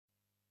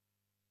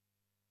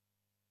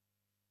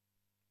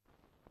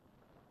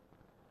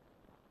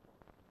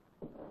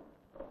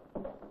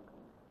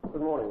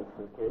Good morning,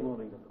 Mr. McKee. Good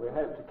morning. We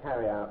hope to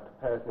carry out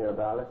peritoneal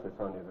dialysis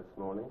on you this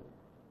morning.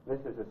 This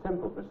is a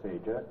simple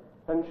procedure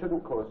and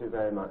shouldn't cause you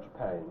very much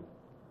pain.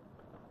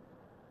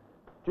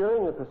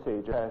 During the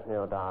procedure,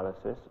 peritoneal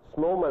dialysis,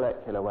 small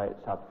molecular weight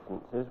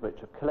substances which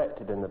are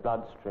collected in the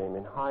bloodstream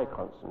in high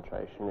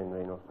concentration in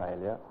renal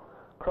failure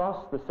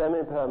cross the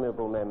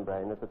semi-permeable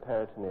membrane of the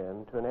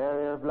peritoneum to an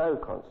area of low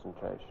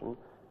concentration,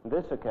 on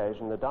this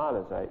occasion the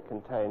dialysate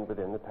contained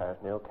within the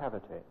peritoneal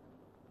cavity.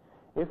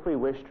 If we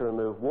wish to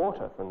remove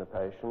water from the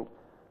patient,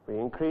 we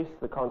increase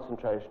the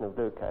concentration of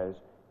glucose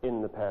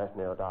in the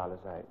peritoneal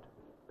dialysate.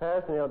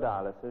 Peritoneal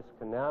dialysis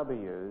can now be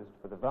used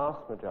for the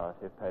vast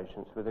majority of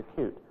patients with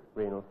acute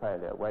renal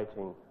failure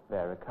waiting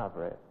their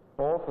recovery,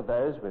 or for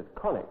those with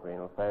chronic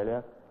renal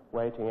failure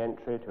waiting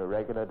entry to a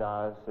regular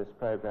dialysis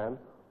program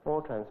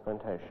or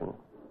transplantation.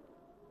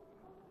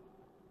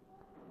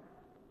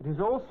 It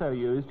is also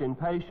used in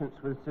patients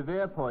with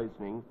severe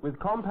poisoning with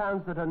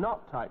compounds that are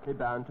not tightly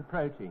bound to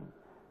protein,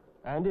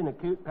 and in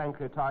acute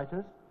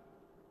pancreatitis,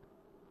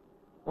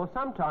 or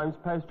sometimes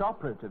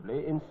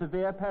post-operatively in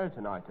severe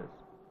peritonitis.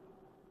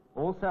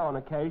 Also on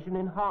occasion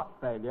in heart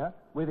failure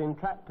with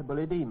intractable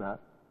edema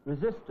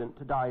resistant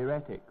to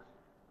diuretics.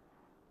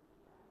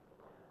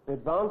 The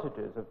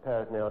advantages of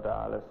peritoneal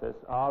dialysis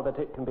are that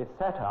it can be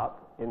set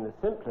up in the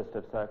simplest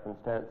of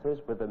circumstances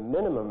with a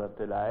minimum of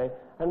delay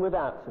and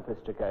without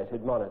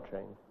sophisticated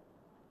monitoring.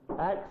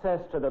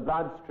 Access to the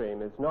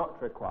bloodstream is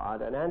not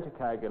required and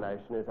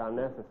anticoagulation is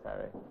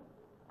unnecessary.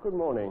 Good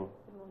morning.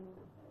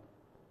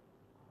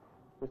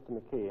 Good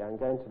morning. Mr. McKee, I'm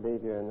going to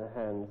leave you in the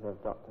hands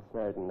of Dr.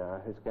 Snowden now,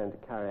 who's going to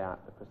carry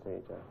out the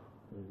procedure.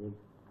 Very good.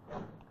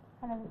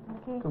 Hello, Mr.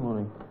 McKee. Good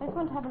morning. I just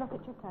want to have a look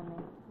at your tummy.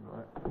 All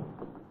right.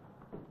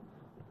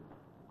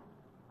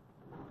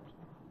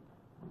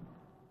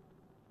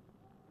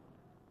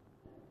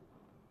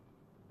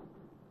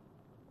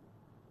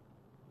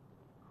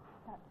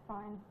 That's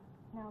fine.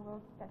 Now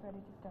we'll get ready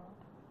to start.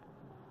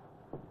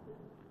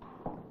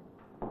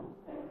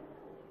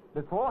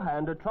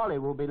 Beforehand, a trolley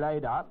will be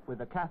laid up with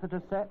a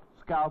catheter set,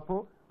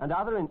 scalpel, and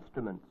other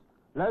instruments,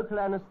 local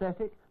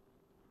anesthetic,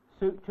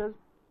 sutures,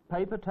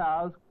 paper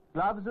towels,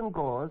 gloves and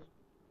gauze,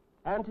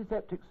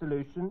 antiseptic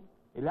solution,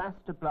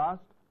 elastoplast,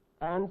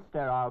 and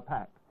sterile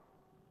pack.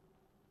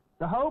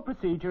 The whole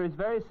procedure is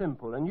very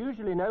simple and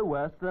usually no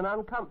worse than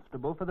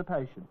uncomfortable for the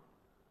patient.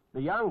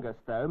 The youngest,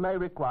 though, may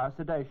require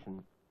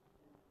sedation.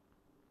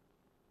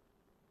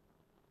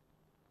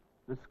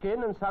 The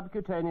skin and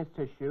subcutaneous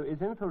tissue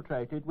is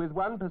infiltrated with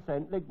 1%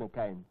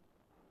 lignocaine.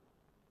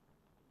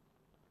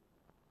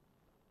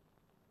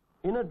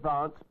 In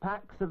advance,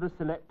 packs of the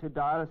selected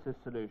dialysis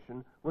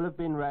solution will have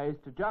been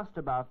raised to just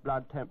above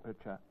blood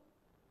temperature.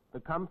 The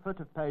comfort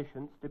of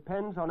patients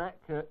depends on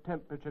accurate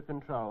temperature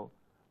control.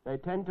 They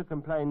tend to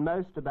complain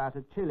most about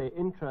a chilly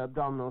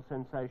intra-abdominal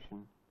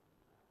sensation.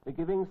 The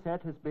giving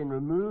set has been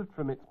removed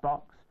from its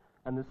box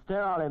and the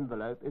sterile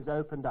envelope is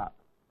opened up.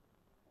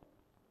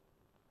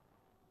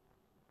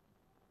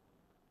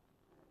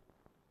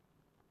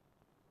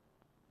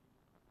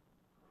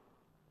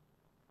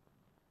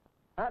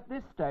 At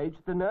this stage,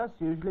 the nurse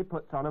usually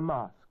puts on a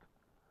mask.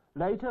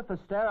 Later, for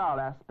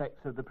sterile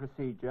aspects of the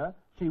procedure,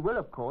 she will,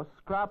 of course,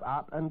 scrub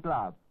up and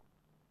glove.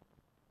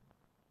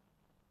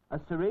 A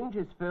syringe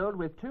is filled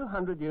with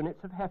 200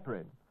 units of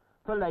heparin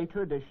for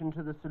later addition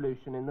to the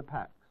solution in the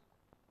packs.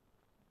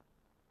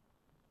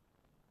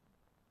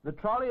 The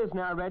trolley is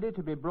now ready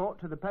to be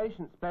brought to the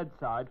patient's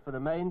bedside for the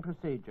main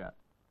procedure.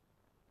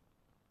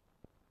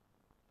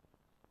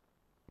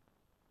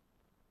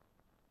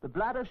 The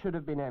bladder should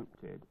have been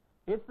emptied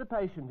if the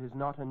patient is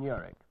not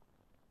anuric,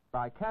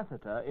 by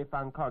catheter if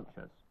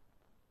unconscious.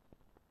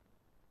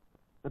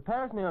 The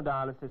peritoneal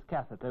dialysis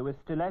catheter with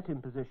stilet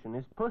in position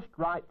is pushed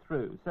right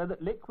through so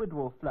that liquid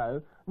will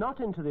flow not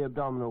into the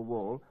abdominal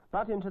wall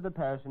but into the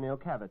peritoneal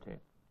cavity.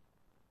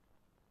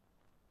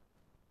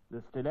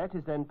 The stilet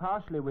is then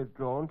partially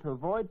withdrawn to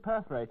avoid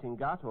perforating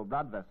gut or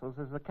blood vessels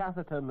as the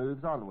catheter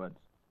moves onwards.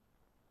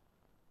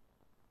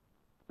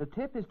 The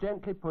tip is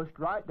gently pushed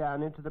right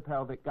down into the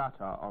pelvic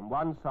gutter on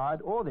one side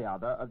or the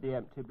other of the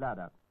empty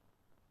bladder.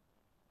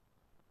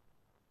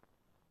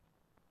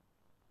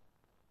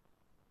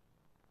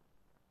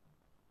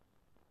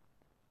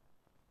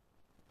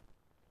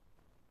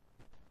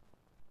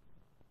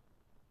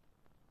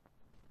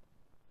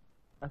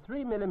 A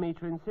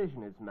 3mm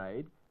incision is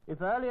made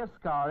if earlier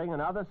scarring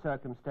and other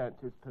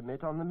circumstances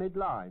permit on the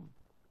midline,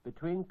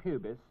 between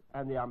pubis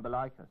and the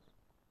umbilicus.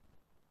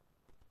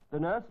 The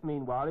nurse,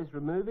 meanwhile, is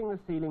removing the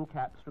sealing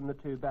caps from the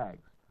two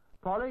bags,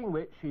 following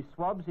which she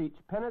swabs each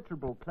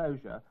penetrable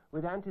closure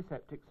with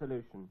antiseptic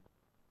solution.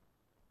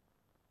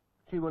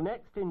 She will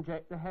next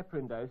inject the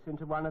heparin dose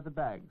into one of the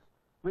bags,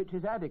 which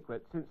is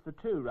adequate since the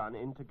two run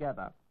in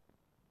together.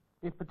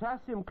 If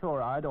potassium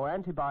chloride or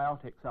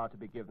antibiotics are to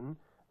be given,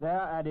 they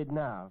are added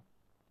now.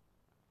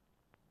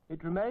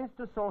 It remains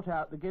to sort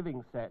out the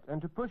giving set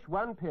and to push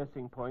one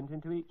piercing point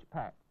into each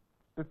pack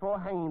before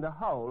hanging the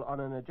whole on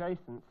an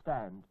adjacent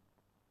stand.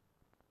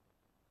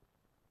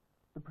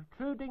 The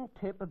protruding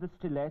tip of the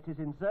stilet is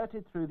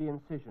inserted through the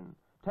incision,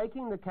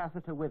 taking the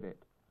catheter with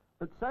it,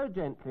 but so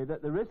gently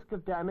that the risk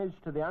of damage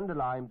to the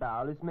underlying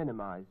bowel is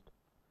minimized.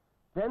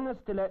 Then the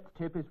stillet's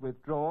tip is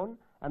withdrawn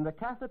and the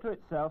catheter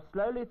itself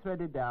slowly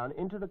threaded down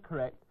into the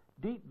correct,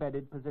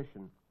 deep-bedded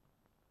position.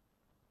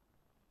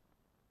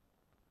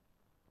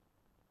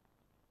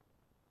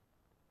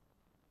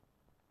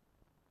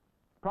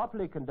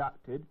 Properly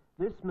conducted,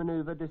 this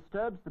maneuver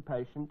disturbs the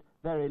patient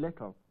very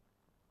little.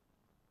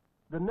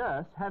 The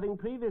nurse, having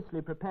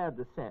previously prepared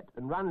the set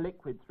and run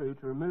liquid through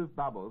to remove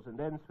bubbles and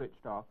then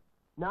switched off,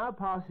 now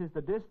passes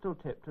the distal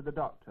tip to the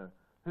doctor,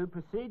 who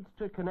proceeds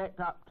to connect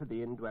up to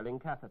the indwelling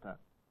catheter.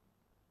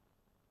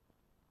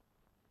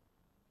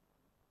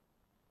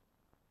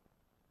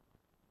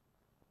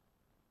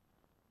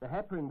 The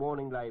heparin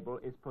warning label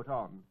is put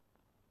on.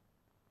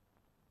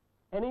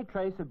 Any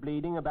trace of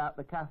bleeding about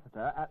the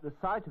catheter at the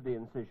site of the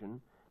incision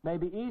may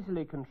be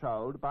easily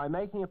controlled by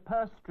making a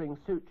purse string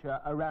suture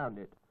around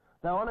it,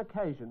 though on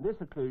occasion this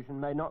occlusion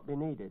may not be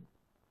needed.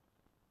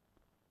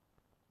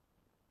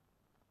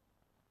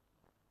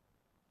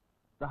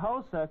 The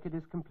whole circuit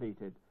is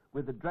completed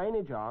with the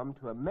drainage arm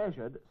to a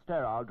measured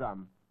sterile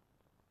drum.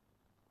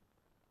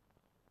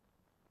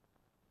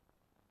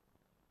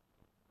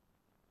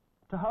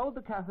 To hold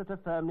the catheter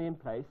firmly in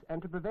place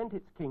and to prevent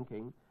its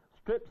kinking,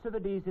 strips of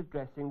adhesive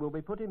dressing will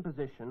be put in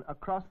position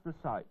across the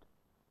site.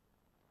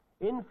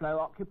 Inflow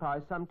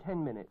occupies some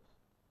 10 minutes.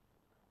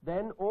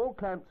 Then, all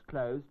clamps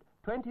closed,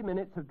 20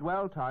 minutes of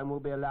dwell time will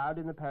be allowed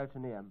in the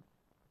peritoneum.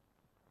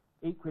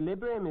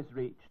 Equilibrium is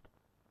reached,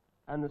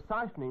 and the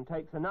siphoning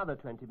takes another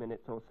 20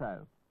 minutes or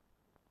so.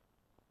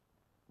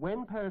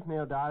 When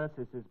peritoneal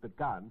dialysis is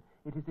begun,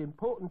 it is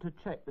important to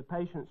check the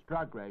patient's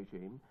drug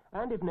regime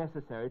and, if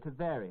necessary, to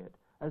vary it,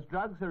 as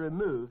drugs are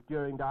removed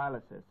during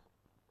dialysis.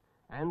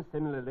 And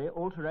similarly,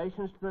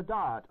 alterations to the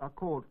diet are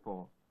called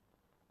for.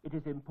 It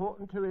is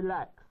important to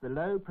relax the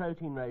low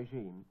protein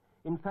regime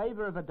in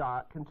favor of a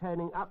diet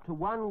containing up to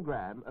 1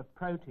 gram of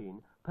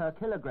protein per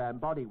kilogram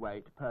body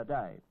weight per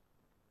day.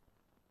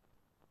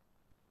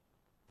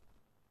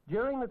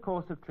 During the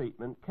course of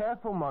treatment,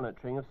 careful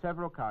monitoring of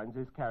several kinds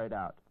is carried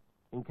out.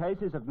 In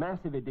cases of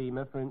massive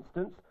edema, for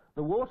instance,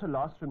 the water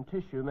loss from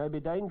tissue may be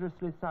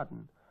dangerously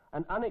sudden,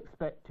 and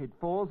unexpected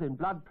falls in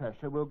blood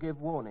pressure will give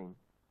warning.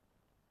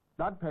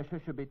 Blood pressure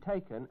should be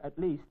taken at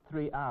least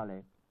 3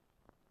 hourly.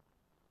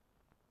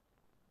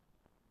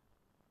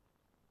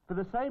 For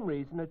the same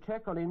reason, a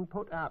check on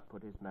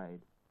input-output is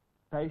made,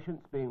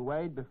 patients being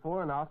weighed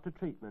before and after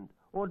treatment,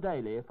 or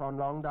daily if on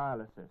long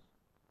dialysis.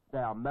 They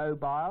are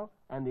mobile,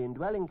 and the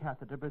indwelling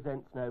catheter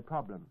presents no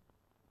problem.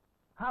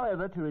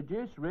 However, to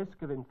reduce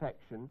risk of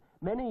infection,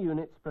 many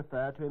units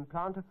prefer to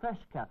implant a fresh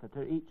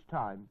catheter each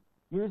time,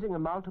 using a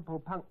multiple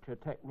puncture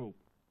technique.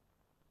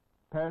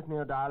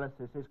 Peritoneal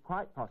dialysis is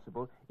quite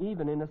possible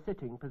even in a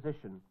sitting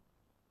position.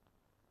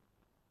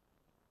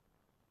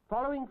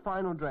 Following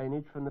final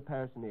drainage from the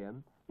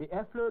peritoneum, the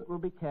effluent will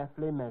be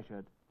carefully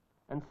measured,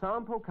 and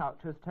sample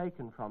cultures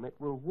taken from it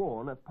will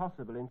warn of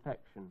possible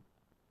infection.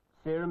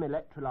 Serum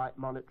electrolyte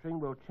monitoring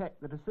will check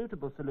that a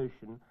suitable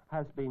solution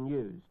has been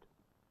used.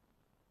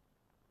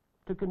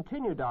 To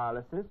continue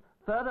dialysis,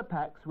 further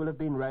packs will have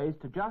been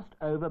raised to just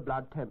over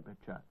blood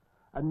temperature,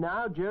 and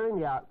now, during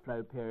the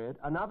outflow period,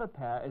 another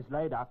pair is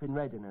laid up in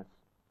readiness.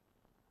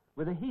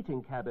 With a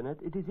heating cabinet,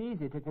 it is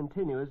easy to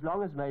continue as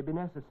long as may be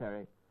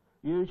necessary,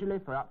 usually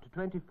for up to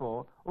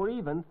 24 or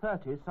even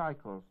 30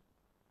 cycles.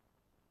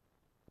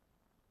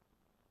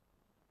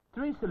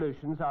 3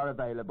 solutions are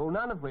available,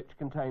 none of which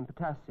contain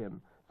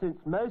potassium, since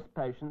most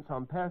patients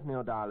on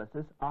peritoneal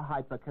dialysis are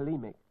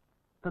hyperkalemic.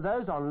 For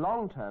those on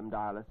long-term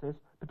dialysis,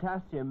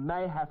 potassium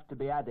may have to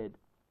be added.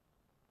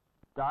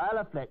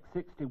 Dialaflex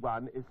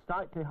 61 is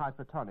slightly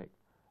hypertonic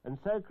and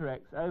so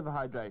corrects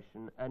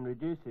overhydration and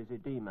reduces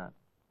edema.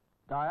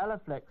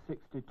 Dialaflex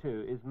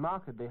 62 is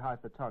markedly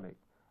hypertonic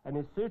and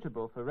is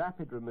suitable for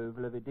rapid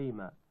removal of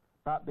edema,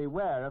 but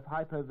beware of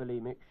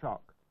hypovolemic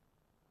shock.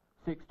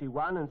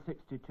 61 and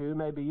 62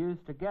 may be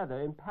used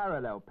together in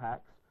parallel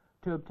packs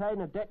to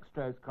obtain a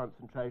dextrose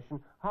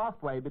concentration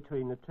halfway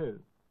between the two.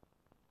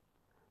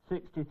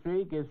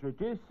 63 gives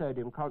reduced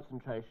sodium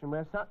concentration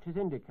where such is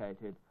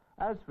indicated,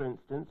 as for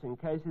instance in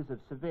cases of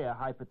severe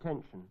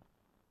hypertension.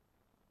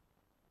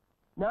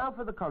 Now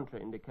for the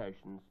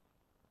contraindications.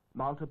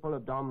 Multiple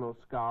abdominal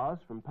scars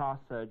from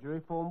past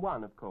surgery form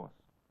one, of course,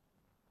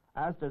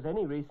 as does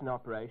any recent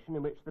operation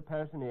in which the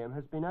peritoneum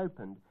has been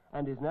opened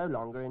and is no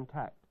longer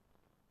intact.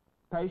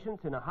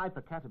 Patients in a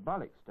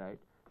hypercatabolic state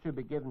should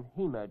be given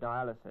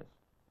hemodialysis.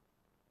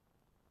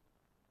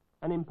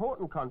 An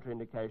important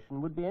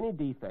contraindication would be any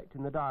defect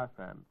in the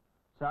diaphragm,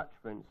 such,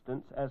 for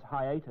instance, as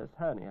hiatus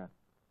hernia.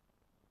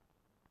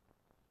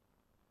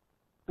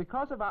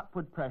 Because of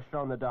upward pressure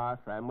on the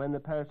diaphragm when the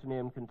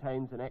peritoneum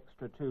contains an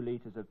extra 2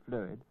 liters of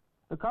fluid,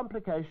 the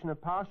complication of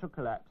partial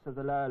collapse of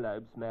the lower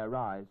lobes may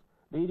arise,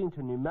 leading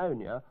to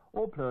pneumonia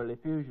or pleural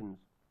effusions.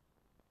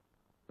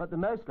 But the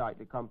most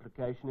likely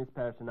complication is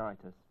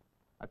peritonitis.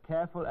 A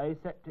careful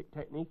aseptic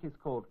technique is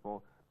called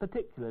for,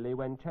 particularly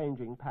when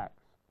changing packs.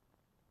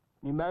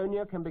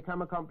 Pneumonia can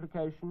become a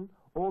complication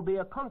or be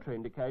a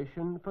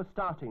contraindication for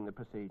starting the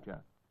procedure.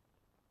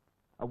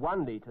 A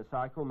 1-litre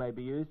cycle may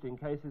be used in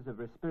cases of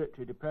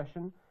respiratory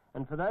depression,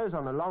 and for those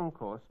on a long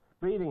course,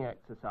 breathing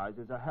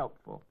exercises are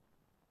helpful.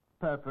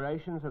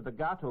 Perforations of the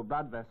gut or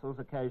blood vessels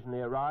occasionally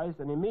arise,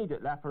 and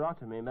immediate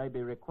laparotomy may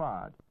be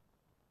required.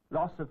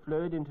 Loss of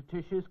fluid into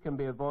tissues can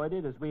be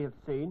avoided, as we have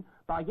seen,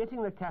 by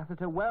getting the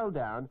catheter well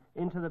down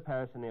into the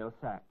peritoneal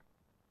sac.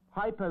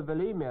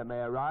 Hypovolemia may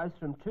arise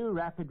from too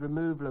rapid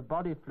removal of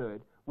body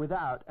fluid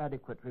without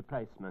adequate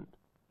replacement.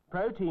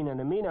 Protein and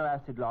amino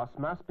acid loss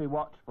must be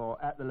watched for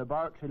at the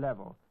laboratory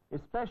level,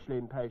 especially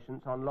in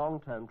patients on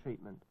long-term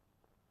treatment.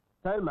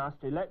 So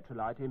must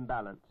electrolyte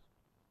imbalance.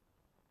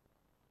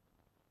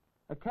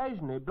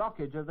 Occasionally,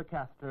 blockage of the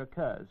catheter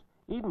occurs,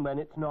 even when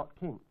it's not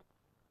kinked.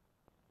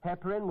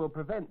 Heparin will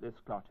prevent this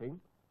clotting,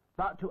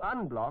 but to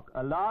unblock,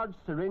 a large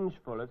syringe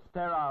full of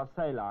sterile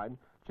saline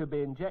should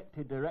be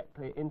injected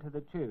directly into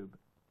the tube,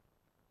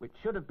 which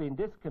should have been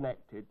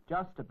disconnected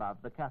just above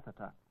the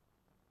catheter.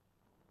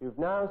 You've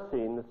now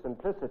seen the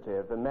simplicity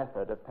of the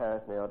method of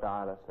peritoneal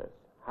dialysis,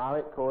 how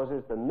it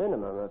causes the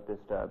minimum of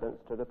disturbance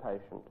to the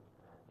patient.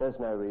 There's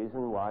no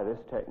reason why this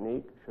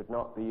technique should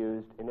not be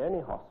used in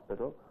any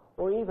hospital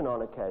or even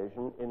on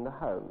occasion in the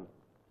home.